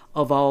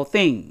of all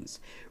things.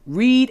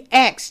 Read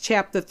Acts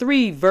chapter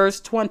 3, verse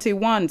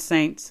 21,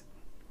 saints.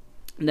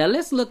 Now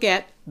let's look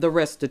at the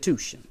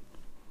restitution.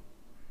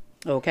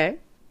 Okay?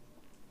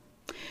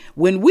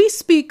 When we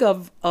speak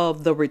of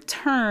the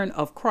return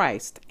of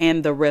Christ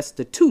and the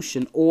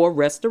restitution or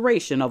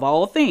restoration of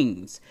all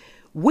things,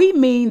 we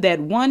mean that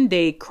one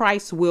day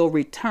Christ will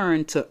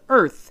return to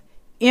earth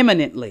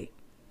imminently.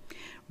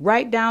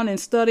 Write down and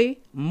study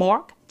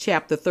Mark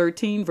chapter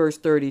 13, verse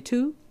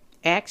 32,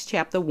 Acts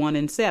chapter 1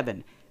 and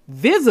 7,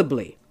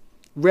 visibly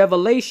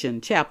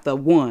Revelation chapter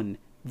 1,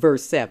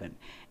 verse 7,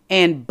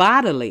 and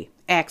bodily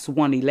Acts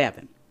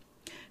 1:11.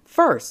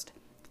 First,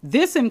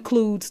 this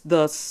includes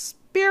the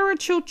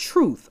spiritual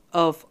truth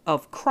of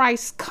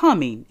Christ's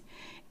coming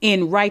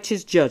in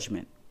righteous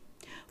judgment,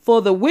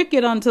 for the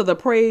wicked unto the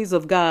praise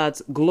of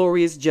God's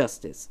glorious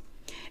justice,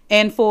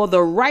 and for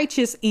the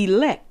righteous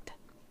elect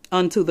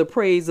unto the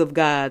praise of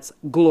God's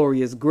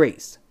glorious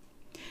grace.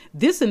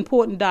 This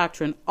important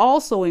doctrine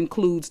also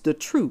includes the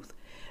truth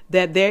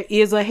that there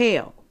is a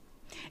hell.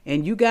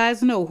 And you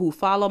guys know, who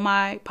follow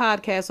my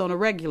podcast on a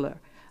regular,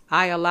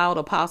 I allowed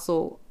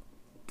Apostle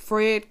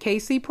Fred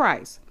Casey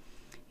Price.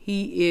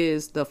 He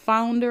is the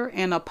founder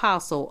and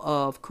apostle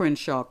of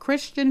Crenshaw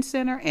Christian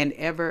Center and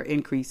Ever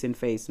Increasing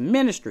Faith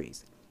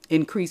Ministries.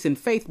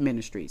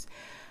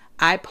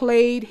 I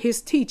played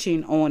his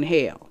teaching on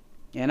hell.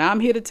 And I'm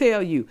here to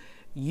tell you,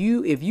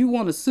 if you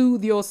want to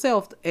soothe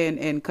yourself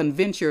and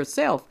convince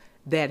yourself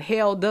that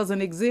hell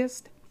doesn't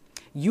exist,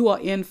 you are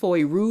in for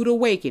a rude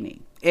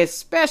awakening,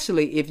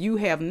 especially if you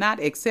have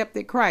not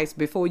accepted Christ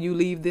before you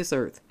leave this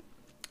earth.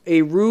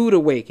 A rude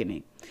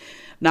awakening.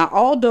 Now,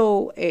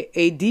 although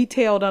a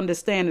detailed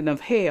understanding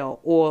of hell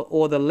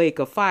or the lake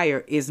of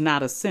fire is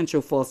not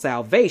essential for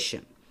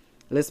salvation,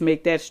 let's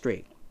make that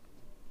straight.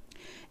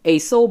 A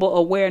sober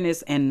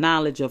awareness and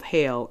knowledge of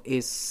hell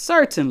is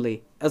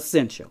certainly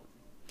essential.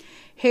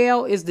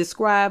 Hell is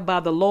described by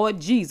the Lord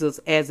Jesus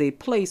as a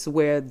place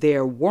where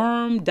their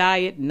worm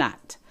dieth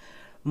not.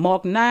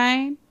 Mark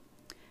 9,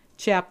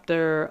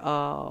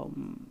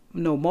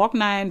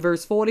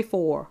 verse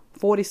 44,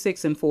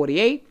 46, and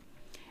 48.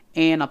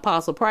 And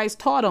Apostle Price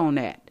taught on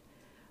that,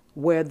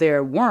 where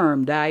their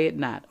worm dieth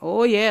not.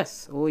 Oh,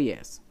 yes. Oh,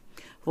 yes.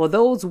 For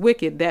those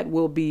wicked that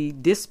will be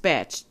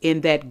dispatched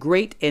in that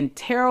great and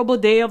terrible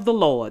day of the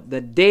Lord,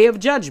 the day of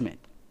judgment,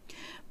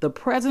 the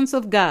presence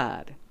of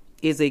God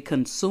is a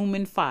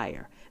consuming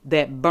fire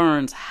that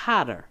burns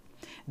hotter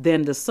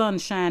than the sun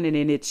shining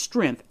in its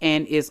strength,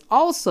 and is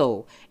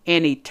also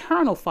an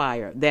eternal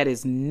fire that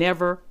is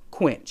never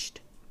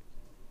quenched.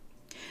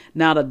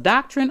 Now, the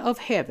doctrine of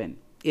heaven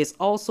is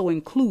also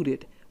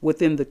included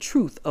within the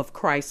truth of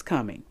Christ's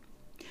coming.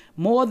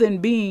 More than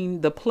being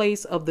the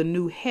place of the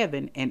new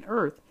heaven and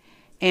earth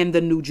and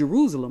the new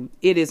Jerusalem,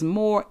 it is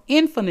more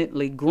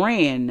infinitely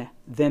grand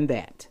than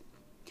that.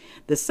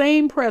 The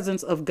same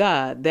presence of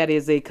God that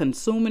is a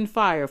consuming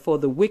fire for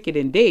the wicked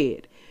and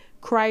dead,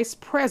 Christ's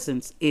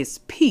presence is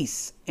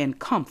peace and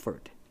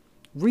comfort.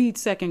 Read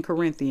 2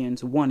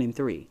 Corinthians 1 and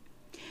 3.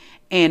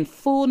 And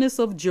fullness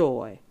of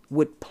joy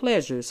with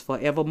pleasures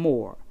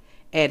forevermore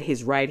at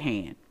his right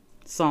hand.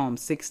 Psalm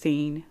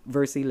 16,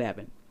 verse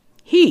 11.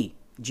 He,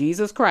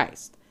 Jesus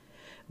Christ,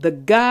 the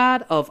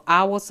God of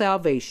our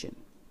salvation,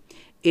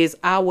 is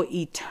our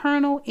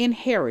eternal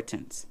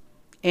inheritance,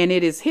 and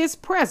it is his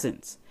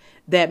presence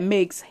that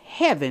makes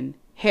heaven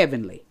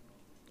heavenly.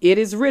 It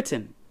is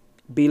written,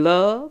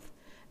 Beloved,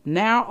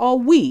 now are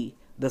we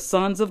the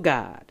sons of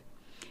God,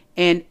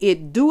 and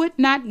it doeth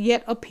not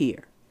yet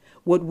appear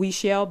what we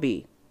shall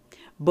be,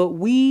 but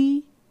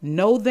we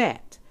know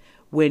that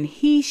when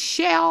he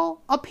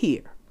shall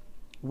appear,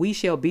 we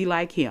shall be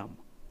like him,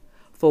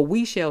 for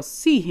we shall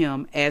see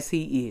him as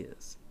he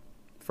is.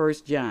 1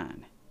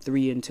 John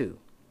 3 and 2.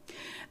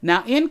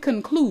 Now, in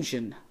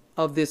conclusion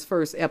of this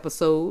first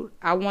episode,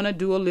 I want to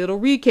do a little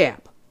recap.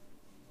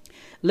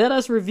 Let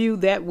us review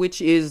that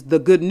which is the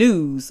good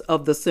news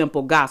of the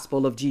simple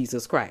gospel of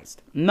Jesus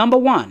Christ. Number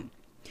 1,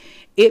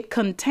 it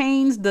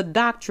contains the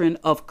doctrine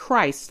of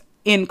Christ's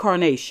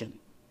incarnation.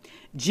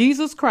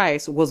 Jesus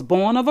Christ was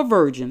born of a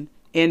virgin,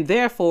 and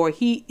therefore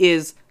he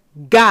is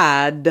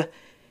God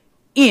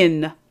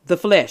in the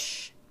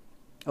flesh.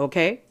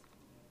 Okay?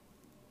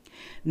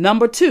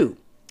 Number 2,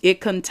 it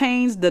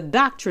contains the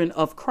doctrine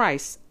of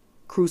Christ's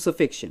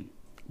crucifixion.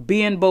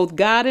 being both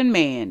God and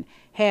man,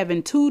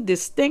 having two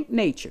distinct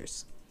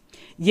natures,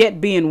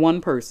 yet being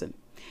one person.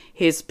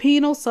 His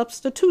penal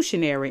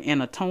substitutionary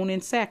and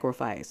atoning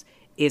sacrifice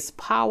is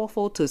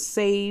powerful to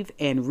save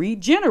and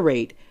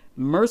regenerate,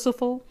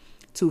 merciful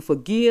to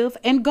forgive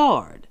and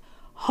guard,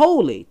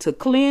 holy to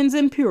cleanse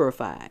and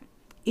purify,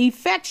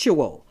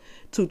 effectual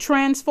to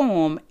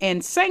transform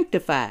and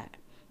sanctify,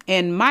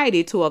 and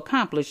mighty to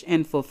accomplish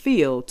and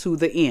fulfill to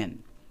the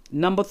end.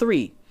 Number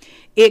 3,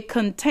 it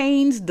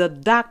contains the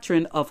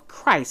doctrine of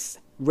Christ's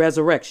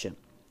resurrection.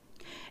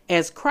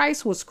 As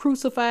Christ was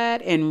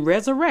crucified and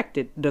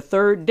resurrected the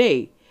third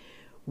day,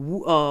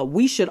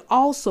 we should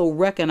also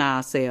reckon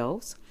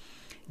ourselves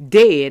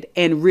dead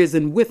and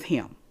risen with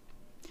him.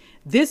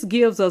 This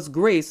gives us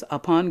grace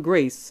upon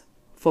grace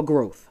for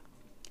growth.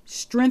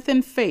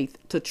 Strengthened faith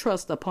to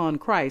trust upon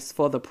Christ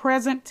for the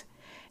present,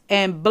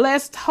 and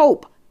blessed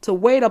hope to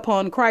wait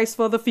upon Christ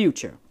for the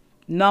future.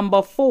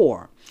 Number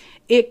 4,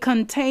 it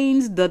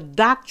contains the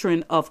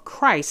doctrine of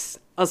Christ's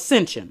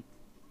ascension.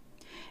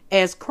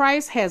 As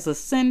Christ has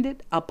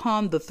ascended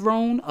upon the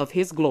throne of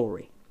his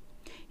glory,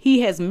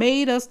 he has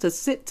made us to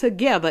sit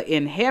together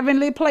in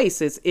heavenly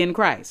places in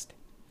Christ,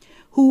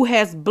 who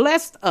has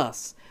blessed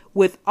us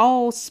with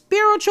all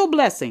spiritual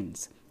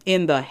blessings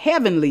in the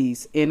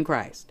heavenlies in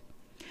Christ.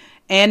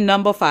 And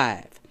number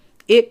 5,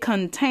 it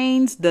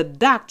contains the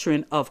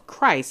doctrine of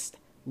Christ's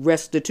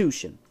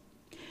restitution.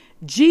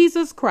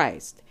 Jesus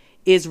Christ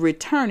is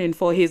returning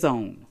for his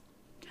own.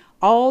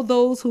 All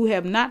those who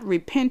have not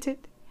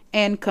repented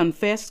and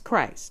confessed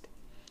Christ,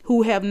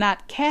 who have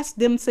not cast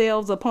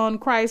themselves upon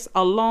Christ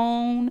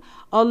alone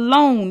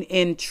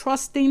in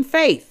trusting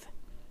faith,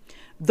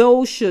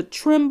 those should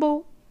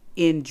tremble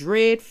in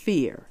dread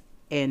fear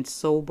and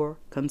sober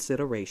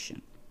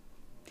consideration.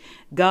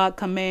 God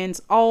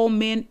commands all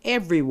men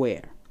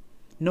everywhere,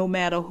 no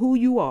matter who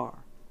you are,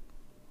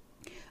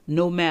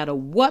 no matter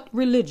what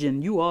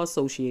religion you are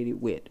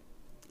associated with,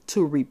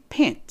 to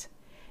repent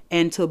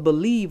and to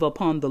believe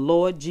upon the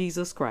Lord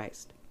Jesus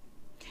Christ.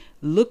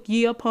 Look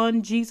ye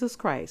upon Jesus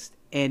Christ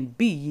and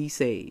be ye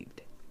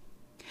saved.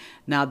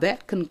 Now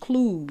that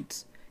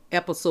concludes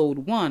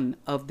episode 1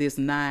 of this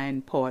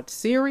 9-part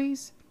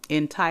series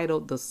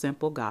entitled The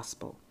Simple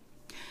Gospel.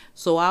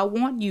 So I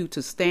want you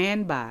to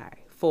stand by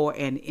for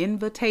an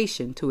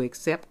invitation to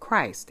accept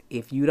Christ.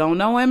 If you don't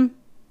know him,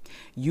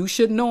 you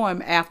should know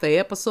him after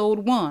episode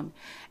 1,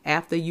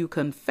 after you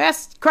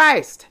confess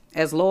Christ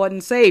as Lord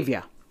and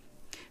Savior.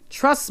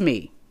 Trust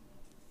me.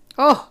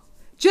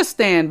 Just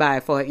stand by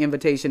for an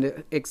invitation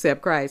to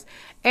accept Christ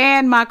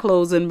and my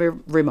closing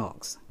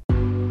remarks.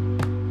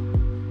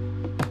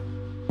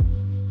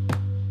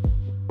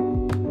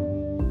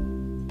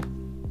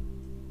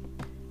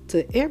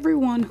 To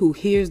everyone who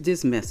hears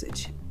this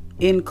message,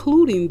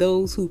 including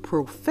those who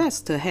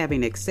profess to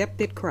having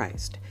accepted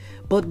Christ,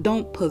 but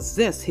don't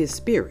possess his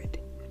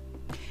spirit,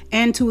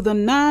 and to the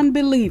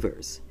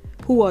non-believers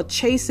who are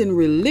chasing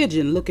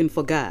religion looking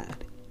for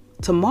God,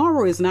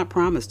 tomorrow is not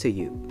promised to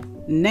you.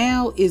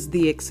 Now is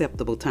the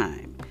acceptable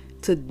time.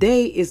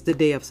 Today is the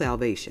day of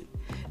salvation.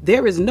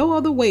 There is no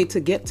other way to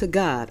get to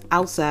God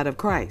outside of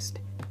Christ.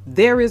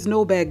 There is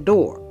no back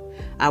door.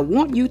 I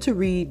want you to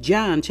read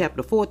John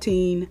chapter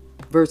 14,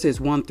 verses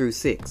 1 through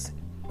 6.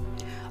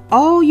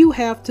 All you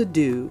have to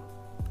do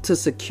to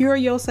secure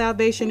your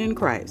salvation in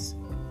Christ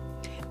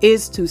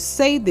is to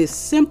say this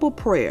simple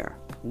prayer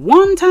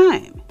one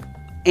time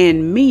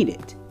and mean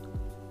it.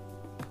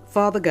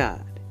 Father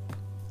God,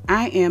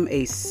 I am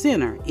a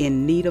sinner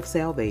in need of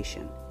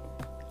salvation.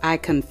 I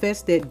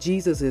confess that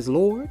Jesus is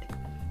Lord,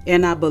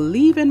 and I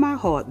believe in my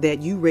heart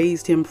that you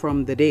raised him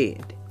from the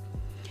dead.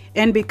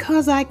 And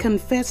because I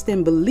confessed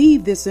and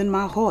believe this in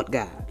my heart,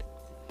 God,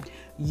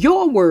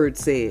 your word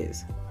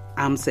says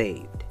I'm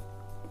saved.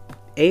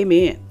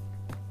 Amen.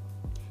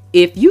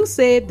 If you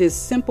said this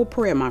simple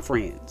prayer, my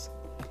friends,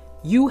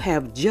 you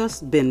have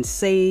just been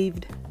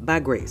saved by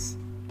grace.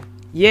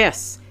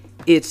 Yes,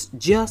 it's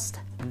just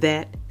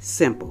that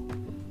simple.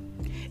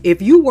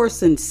 If you were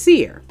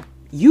sincere,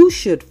 you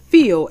should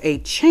feel a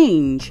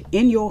change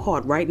in your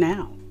heart right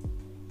now.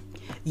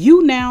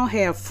 You now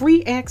have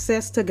free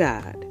access to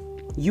God.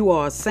 You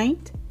are a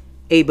saint,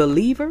 a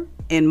believer,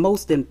 and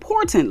most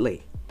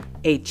importantly,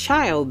 a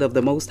child of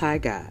the Most High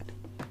God.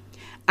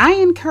 I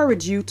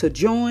encourage you to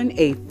join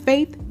a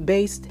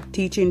faith-based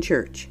teaching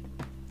church.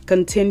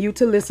 Continue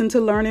to listen to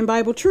Learning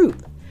Bible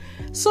Truth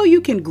so you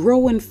can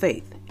grow in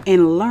faith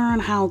and learn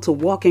how to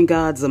walk in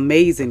God's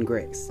amazing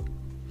grace.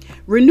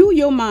 Renew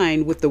your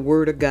mind with the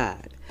Word of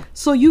God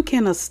so you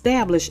can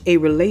establish a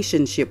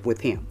relationship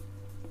with him.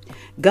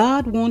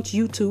 God wants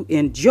you to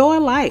enjoy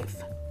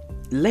life,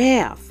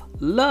 laugh,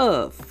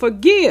 love,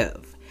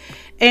 forgive,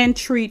 and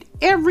treat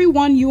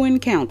everyone you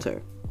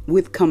encounter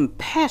with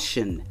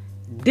compassion,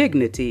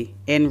 dignity,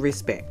 and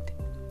respect.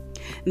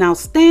 Now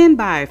stand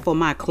by for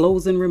my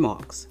closing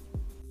remarks.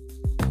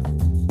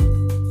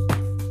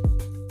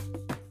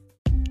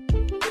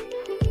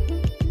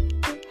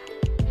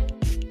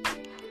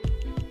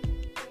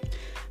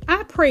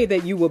 I pray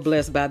that you were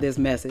blessed by this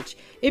message.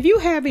 If you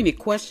have any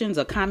questions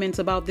or comments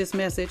about this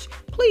message,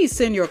 please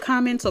send your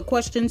comments or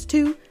questions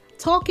to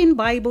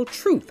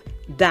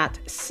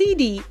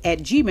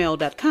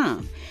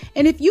talkingbibletruth.cd@gmail.com.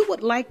 And if you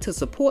would like to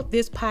support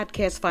this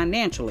podcast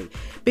financially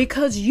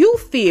because you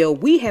feel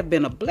we have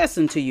been a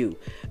blessing to you,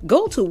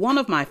 go to one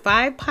of my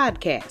 5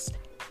 podcasts,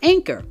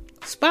 Anchor,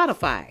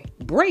 Spotify,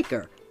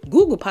 Breaker,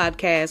 Google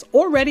Podcasts,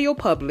 or Radio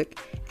Public,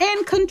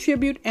 and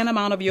contribute an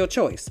amount of your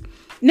choice.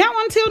 Now,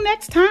 until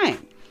next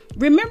time,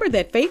 remember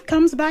that faith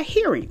comes by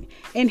hearing,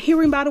 and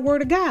hearing by the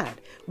word of God.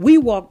 We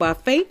walk by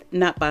faith,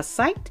 not by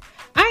sight.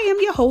 I am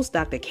your host,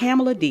 Dr.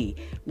 Kamala D.,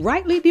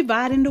 rightly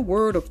dividing the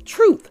word of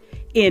truth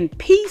in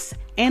peace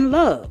and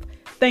love.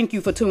 Thank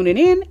you for tuning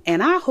in,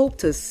 and I hope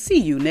to see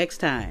you next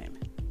time.